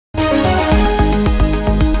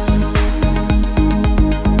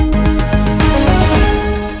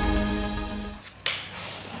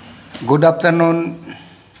Good afternoon,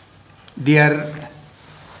 dear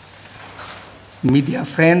media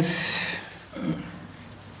friends.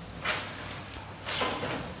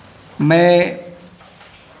 मैं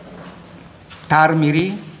थार मिरी,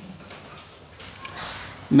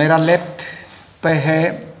 मेरा left पे है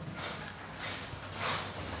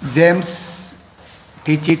जेम्स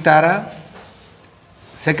टीची तारा,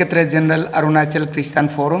 secretary general Arunachal Christian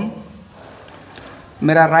forum.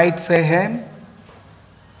 मेरा राइट पे है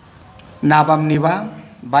नाबम निवा,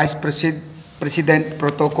 vice president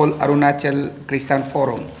protocol Arunachal Christian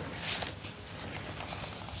forum.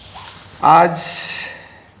 आज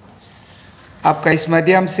आपका इस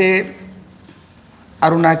माध्यम से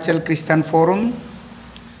अरुणाचल क्रिश्चियन फोरम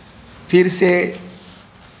फिर से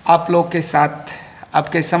आप लोग के साथ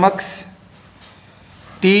आपके समक्ष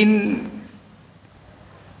तीन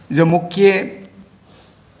जो मुख्य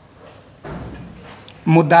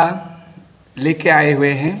मुद्दा लेके आए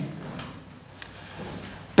हुए हैं।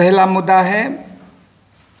 पहला मुद्दा है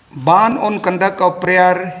ban on conduct of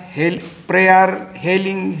prayer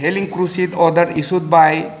hailing crusade order issued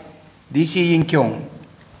by DC Yingkyong।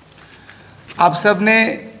 आप सब ने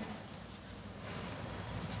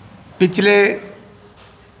पिछले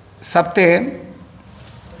सप्ते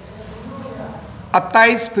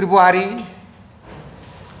 28 फरवरी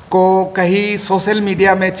को कहीं सोशल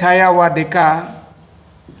मीडिया में छाया हुआ देखा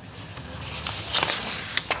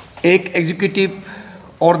एक एग्जीक्यूटिव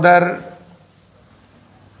ऑर्डर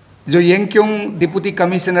जो यंगक्योंग डिप्टी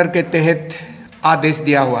कमिश्नर के तहत आदेश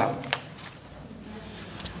दिया हुआ।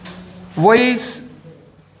 वही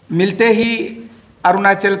मिलते ही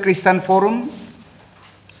अरुणाचल क्रिश्चियन फोरम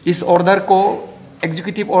इस ऑर्डर को,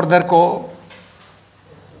 एग्जीक्यूटिव ऑर्डर को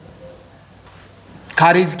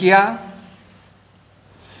खारिज किया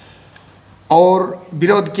और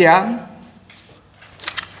विरोध किया।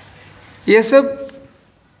 ये सब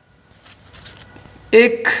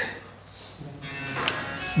एक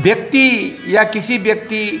व्यक्ति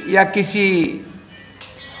या किसी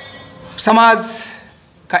समाज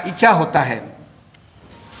का इच्छा होता है।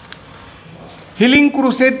 हीलिंग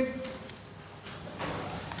क्रूसेड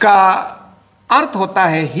का अर्थ होता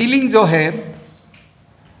है, हीलिंग जो है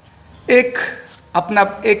एक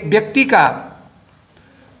व्यक्ति का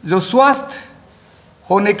जो स्वस्थ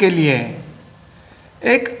होने के लिए,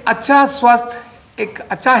 एक अच्छा स्वास्थ्य, एक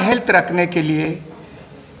अच्छा हेल्थ रखने के लिए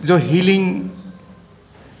जो हीलिंग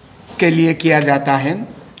के लिए किया जाता है,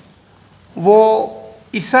 वो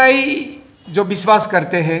ईसाई जो विश्वास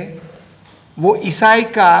करते हैं, वो ईसाई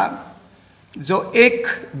का जो एक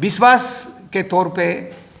विश्वास के तौर पे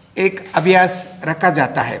एक अभ्यास रखा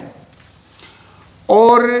जाता है।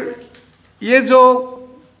 और ये जो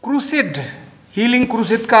क्रूसेड, हीलिंग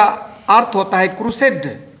क्रूसेड का अर्थ होता है, क्रूसेड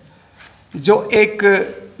जो एक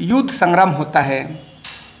युद्ध संग्राम होता है,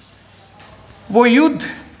 वो युद्ध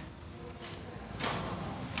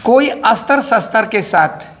कोई अस्त्र शस्त्र के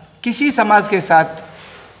साथ, किसी समाज के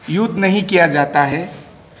साथ युद्ध नहीं किया जाता है।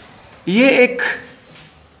 ये एक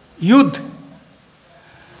युद्ध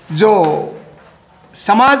जो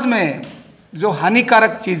समाज में जो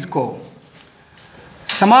हानिकारक चीज़ को,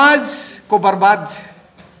 समाज को बर्बाद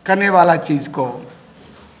करने वाला चीज़ को,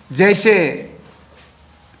 जैसे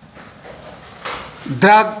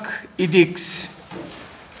ड्रग एडिक्ट्स,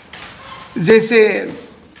 जैसे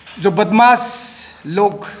जो बदमाश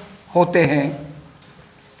लोग होते हैं,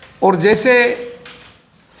 और जैसे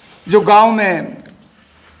जो गांव में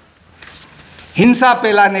हिंसा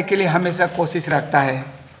फैलाने के लिए हमेशा कोशिश रखता है,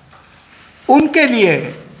 उनके लिए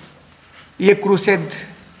ये क्रूसेड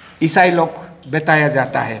ईसाई लोग बताया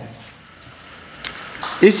जाता है।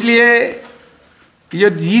 इसलिए ये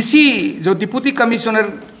डीसी जो डिप्टी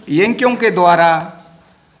कमिश्नर यंगक्योंग के द्वारा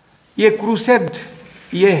ये क्रूसेड,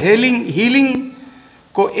 ये हीलिंग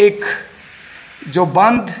को एक जो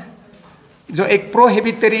बंद, जो एक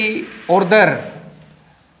प्रोहिबिटरी ऑर्डर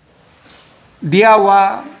दिया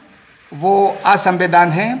हुआ, वो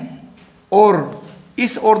असंवैधानिक है। और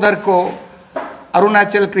इस ऑर्डर को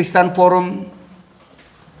अरुणाचल क्रिश्चियन फोरम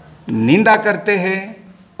निंदा करते हैं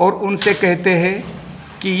और उनसे कहते हैं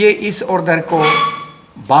कि ये इस ऑर्डर को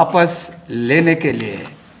वापस लेने के लिए,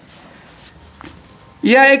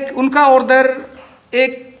 यह एक उनका ऑर्डर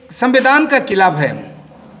एक संविधान का खिलाफ है।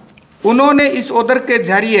 उन्होंने इस ऑर्डर के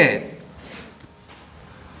जरिए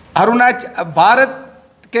भारत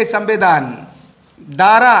के संविधान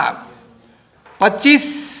धारा 25,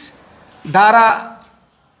 धारा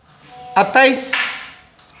 28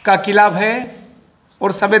 का खिलाफ है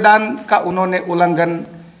और संविधान का उन्होंने उल्लंघन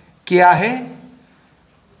किया है।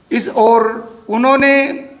 और उन्होंने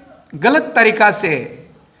गलत तरीका से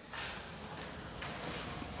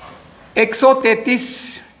 133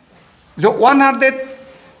 जो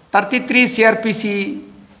 133 CRPC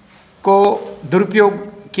को दुरुपयोग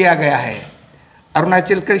किया गया है।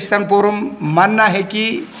 अरुणाचल क्रिश्चियन फोरम मानना है कि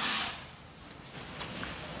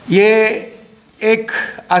ये एक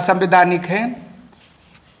असंवैधानिक है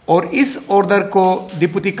और इस ऑर्डर को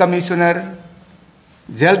डिप्टी कमिश्नर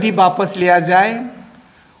जल्दी वापस लिया जाए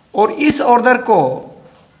और इस ऑर्डर को,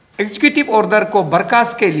 एग्जीक्यूटिव ऑर्डर को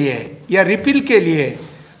बर्खास्त के लिए या रिपील के लिए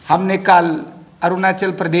हमने कल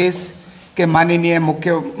अरुणाचल प्रदेश के माननीय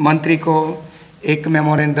मुख्यमंत्री को एक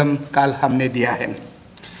मेमोरेंडम कल हमने दिया है।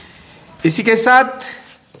 इसी के साथ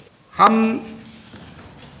हम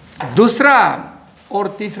दूसरा और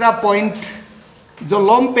तीसरा पॉइंट, जो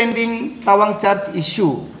long pending Tawang church issue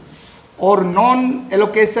और non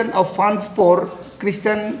allocation of funds for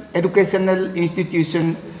Christian educational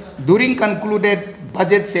institution during concluded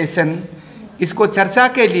budget session, इसको चर्चा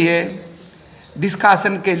के लिए,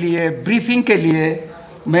 डिस्कशन के लिए, ब्रीफिंग के लिए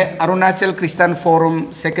मैं Arunachal Christian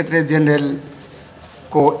forum secretary general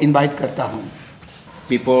को इनवाइट करता हूँ।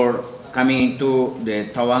 Before coming to the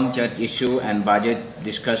Tawang Church issue and budget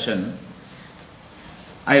discussion,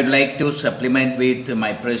 I would like to supplement with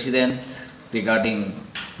my president regarding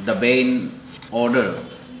the ban order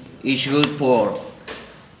issued for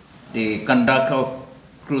the conduct of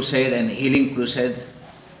crusade and healing crusade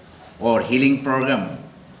or healing program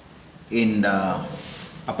in the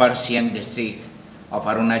Upper Siang district of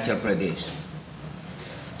Arunachal Pradesh.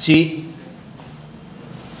 See,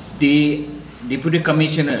 the Deputy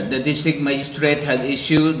Commissioner, the District Magistrate has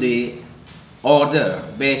issued the order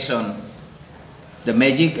based on the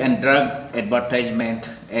Magic and Drug Advertisement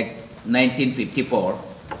Act 1954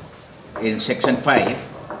 in Section 5.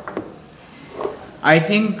 I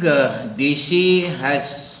think DC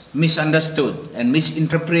has misunderstood and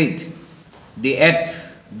misinterpreted the act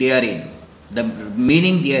therein, the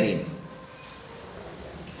meaning therein.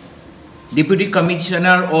 Deputy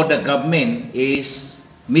Commissioner or the government is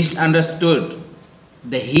misunderstood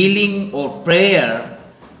the healing or prayer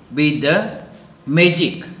with the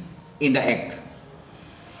magic in the act.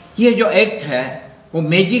 ये जो act है वो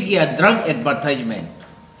magic या drug advertisement,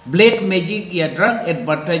 black magic या drug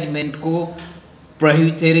advertisement को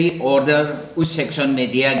prohibitory order उस section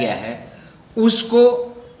में दिया गया है, उसको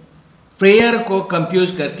प्रेयर को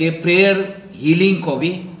कंफ्यूज करके प्रेयर हीलिंग को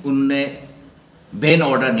भी उनने बैन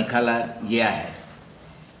ऑर्डर निकाला गया है।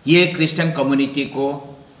 ये क्रिश्चियन कम्युनिटी को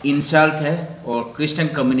इंसल्ट है और क्रिश्चियन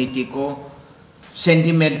कम्युनिटी को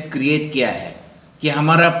सेंटिमेंट क्रिएट किया है कि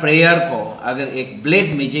हमारा प्रेयर को अगर एक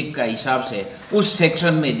ब्लैक मैजिक का हिसाब से उस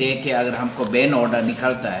सेक्शन में दे के अगर हमको बैन ऑर्डर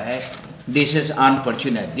निकलता है, this is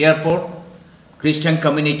unfortunate. Therefore Christian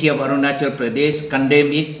community of Arunachal Pradesh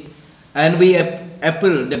condemn it and we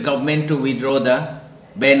appeal the government to withdraw the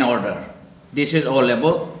ban order. This is all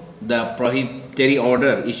about the prohibitory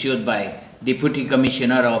order issued by Deputy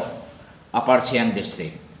Commissioner of Upper Siang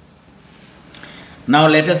district. Now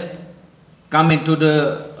let us come into the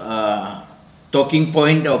talking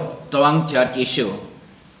point of Tawang Church issue.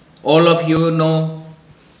 All of you know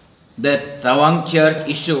that Tawang Church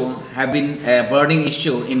issue have been a burning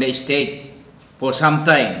issue in the state for some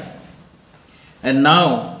time, and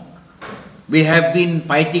now we have been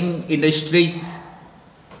fighting in the street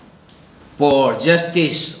for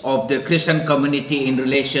justice of the Christian community in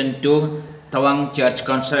relation to Tawang Church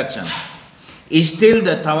construction. Still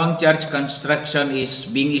the Tawang Church construction is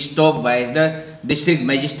being stopped by the district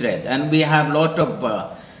magistrate, and we have lot of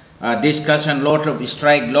discussion, lot of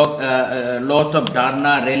strike, lot of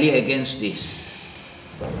dharna rally against this.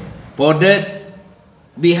 For that,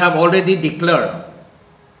 we have already declared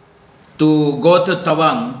to go to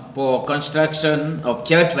Tawang for construction of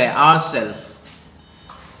church by ourselves.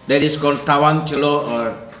 That is called Tawang Chalo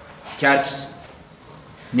or Church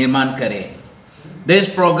Nirman Kare. This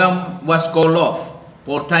program was called off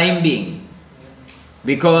for time being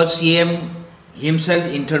because CM himself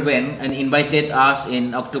intervened and invited us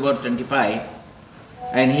in October 25,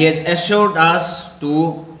 and he has assured us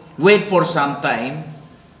to wait for some time.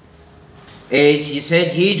 As he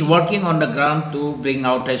said, he is working on the ground to bring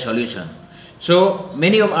out a solution. So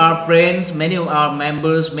many of our friends, many of our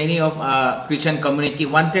members, many of our Christian community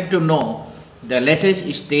wanted to know the latest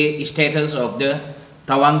status of the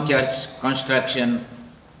Tawang Church construction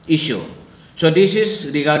issue. So this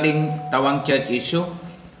is regarding Tawang Church issue,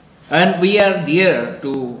 and we are there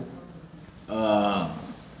to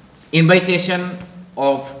invitation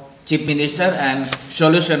of Chief Minister and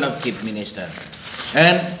solution of Chief Minister.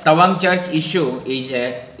 And Tawang Church issue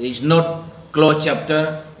is not closed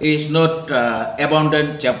chapter, it is not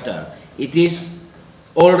abandoned chapter. It is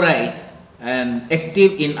all right and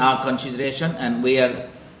active in our consideration, and we are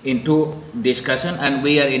into discussion and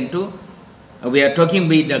we are into we are talking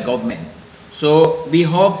with the government. So we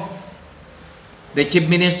hope the Chief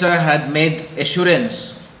Minister had made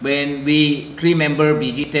assurance when we 3 members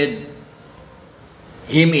visited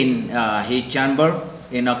him in his chamber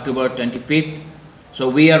in October 25th. So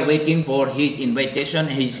we are waiting for his invitation,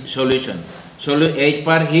 his solution. As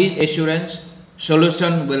per his assurance,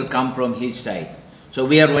 solution will come from his side. So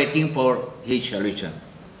we are waiting for his solution.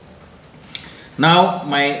 Now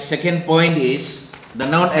my second point is the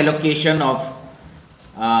non-allocation of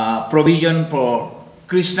provision for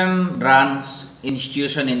Christian runs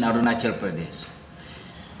institution in Arunachal Pradesh.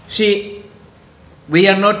 See, we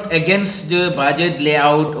are not against the budget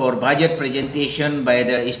layout or budget presentation by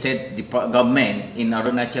the state government in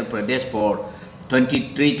Arunachal Pradesh for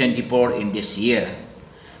 23-24 in this year.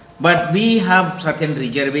 But we have certain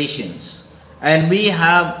reservations and we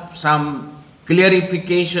have some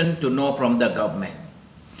clarification to know from the government.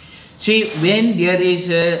 See, when there is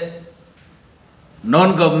a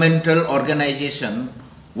non-governmental organization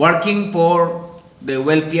working for the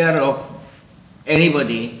welfare of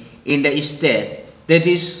anybody in the state, that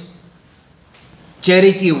is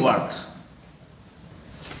charity works.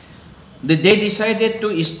 They decided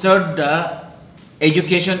to start the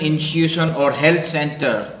education institution or health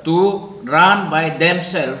center to run by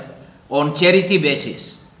themselves on charity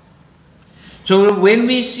basis. So when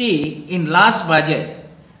we see in last budget,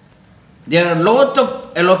 there are a lot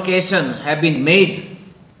of allocations have been made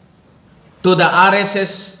to the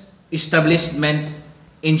RSS establishment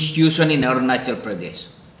institution in Arunachal Pradesh.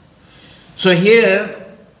 So here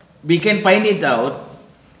we can find it out.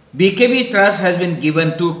 BKB Trust has been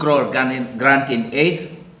given 2 crore grant in aid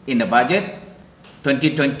in the budget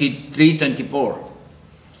 2023-24.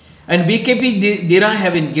 And BKB Dira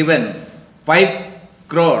have been given 5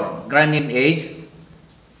 crore grant in aid.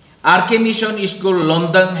 RK Mission School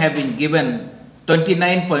London have been given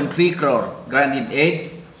 29.3 crore grant in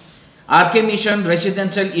aid. RK Mission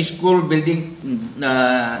Residential School Building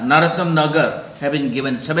Narottam Nagar have been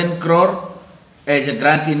given 7 crore as a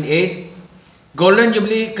grant in aid. Golden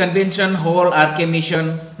Jubilee Convention Hall RK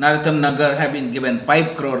Mission Narottam Nagar have been given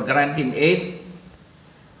 5 crore grant in aid.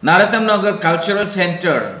 Narottam Nagar Cultural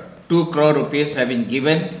Center 2 crore rupees have been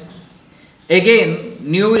given. Again,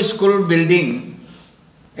 new school building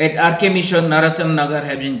at RK Mission Narottam Nagar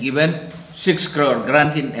have been given 6 crore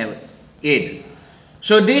grant in aid.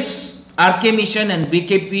 So this RK Mission and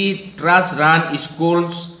BKP Trust run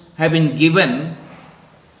schools have been given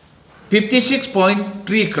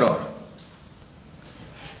 56.3 crore.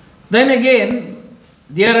 Then again,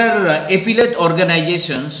 there are affiliate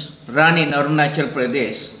organizations run in Arunachal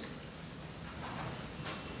Pradesh.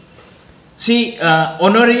 See,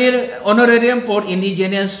 honorarium for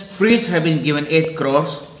indigenous priests have been given 8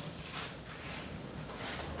 crores.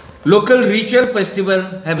 Local ritual festival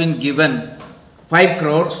have been given 5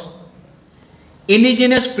 crores.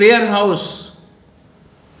 Indigenous prayer house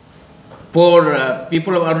for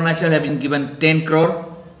people of Arunachal have been given 10 crore.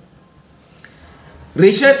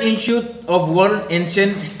 Research Institute of World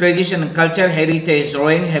Ancient Tradition and Culture Heritage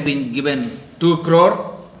Drawing have been given 2 crore.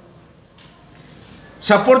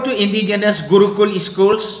 Support to indigenous Gurukul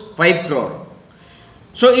schools 5 crore.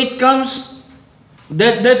 So it comes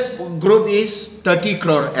that group is 30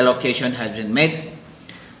 crore allocation has been made.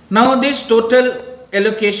 Now this total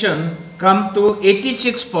allocation come to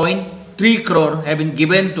 86.3 crore have been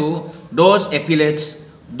given to those affiliates,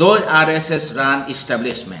 those RSS run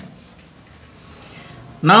establishment.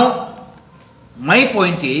 Now my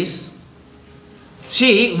point is,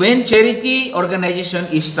 see, when charity organization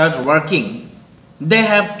start working, they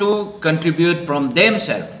have to contribute from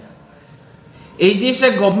themselves. Is this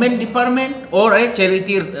a government department or a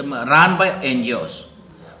charity run by NGOs?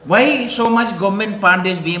 Why so much government fund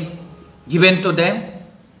is being given to them?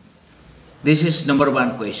 This is number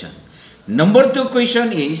 1 question. Number 2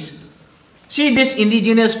 question is, see, this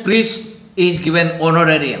indigenous priest is given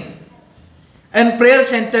honorarium and prayer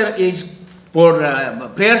center is for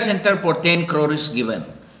 10 crore is given.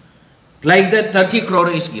 Like that 30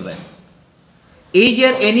 crore is given. Is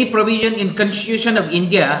there any provision in Constitution of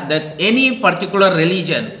India that any particular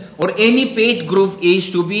religion or any faith group is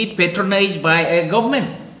to be patronized by a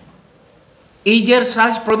government? Is there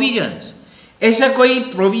such provisions? ऐसा कोई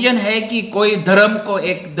provision है कि कोई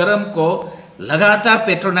एक धर्म को लगातार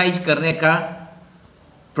patronise करने का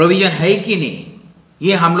प्रोविजन है कि नहीं?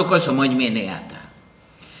 ये हम लोग को समझ में नहीं आता.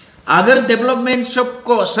 अगर डेवलपमेंट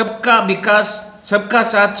सबका विकास, सबका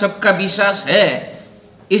साथ, सबका विश्वास है,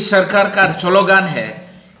 इस सरकार का स्लोगन है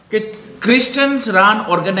कि क्रिश्चियंस रन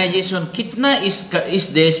ऑर्गेनाइजेशन कितना इस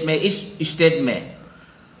देश में, इस स्टेट में,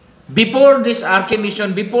 before this RK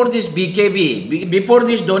mission, before this BKB, before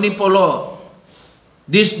this Downey polo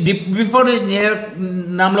before this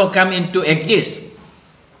Namlo come into exist,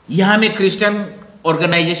 यहाँ में Christian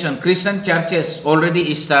organization, Christian churches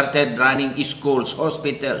already started running schools,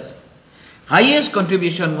 hospitals. Highest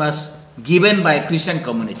contribution was given by Christian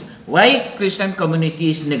community. Why Christian community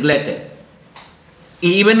is neglected?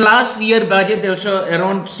 Even last year budget also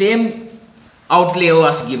around same outlay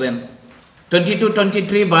was given.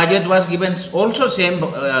 22-23 budget was given, also same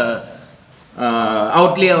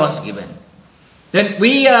outlay was given. Then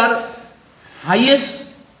we are highest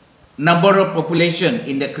number of population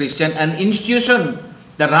in the Christian and institution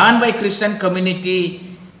that run by Christian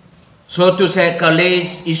community, so to say college,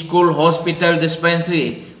 school, hospital,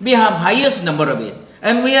 dispensary. We have highest number of it,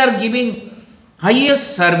 and we are giving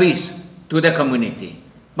highest service to the community.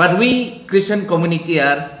 But we Christian community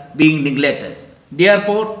are being neglected.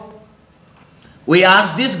 Therefore, we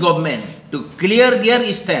ask this government to clear their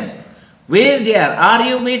stand. Where they are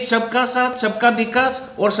you with Sabka Saath, Sabka Vikas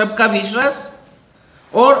or Sabka Vishwas?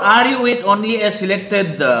 Or are you with only a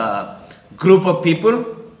selected group of people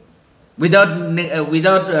without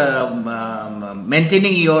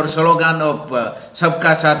maintaining your slogan of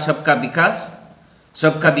Sabka Saath, Sabka Vikas,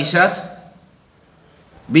 Sabka Vishwas?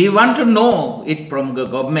 We want to know it from the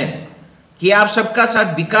government कि आप सबका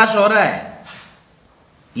साथ विकास हो रहा है,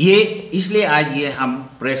 ये इसलिए आज ये हम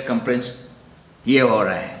प्रेस कॉन्फ्रेंस ये हो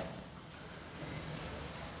रहा है।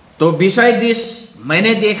 तो बिसाइड दिस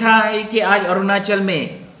मैंने देखा है कि आज अरुणाचल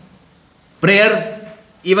में प्रेयर,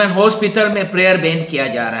 इवन हॉस्पिटल में प्रेयर बैन किया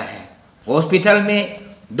जा रहा है। हॉस्पिटल में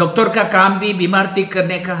डॉक्टर का काम भी बीमार ठीक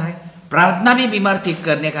करने का है, प्रार्थना भी बीमार ठीक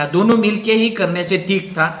करने का, दोनों मिलके ही करने से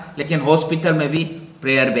ठीक था, लेकिन हॉस्पिटल में भी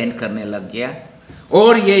प्रेयर बैन करने लग गया।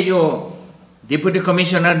 और ये जो डिप्टी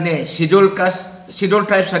कमिश्नर ने शेड्यूल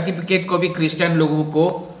ट्राइब सर्टिफिकेट को भी क्रिश्चियन लोगों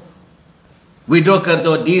को विड्रॉ कर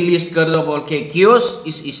दो, डी लिस्ट कर दो बोल के कियोस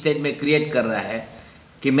इस स्टेट में क्रिएट कर रहा है।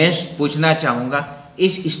 कि मैं पूछना चाहूँगा,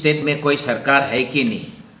 इस स्टेट में कोई सरकार है कि नहीं?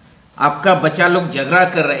 आपका बच्चा लोग झगड़ा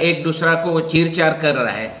कर रहा है, एक दूसरा को चीरचार कर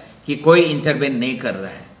रहा है कि कोई इंटरवेन नहीं कर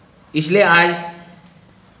रहा है। इसलिए आज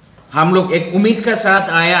हम लोग एक उम्मीद के साथ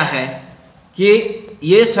आया है कि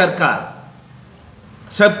ये सरकार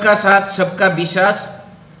सबका साथ, सबका विश्वास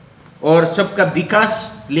और सबका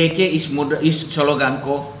विकास लेके इस स्लोगन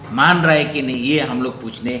को मान रहा है कि नहीं, ये हम लोग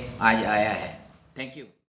पूछने आज आया है। Thank you.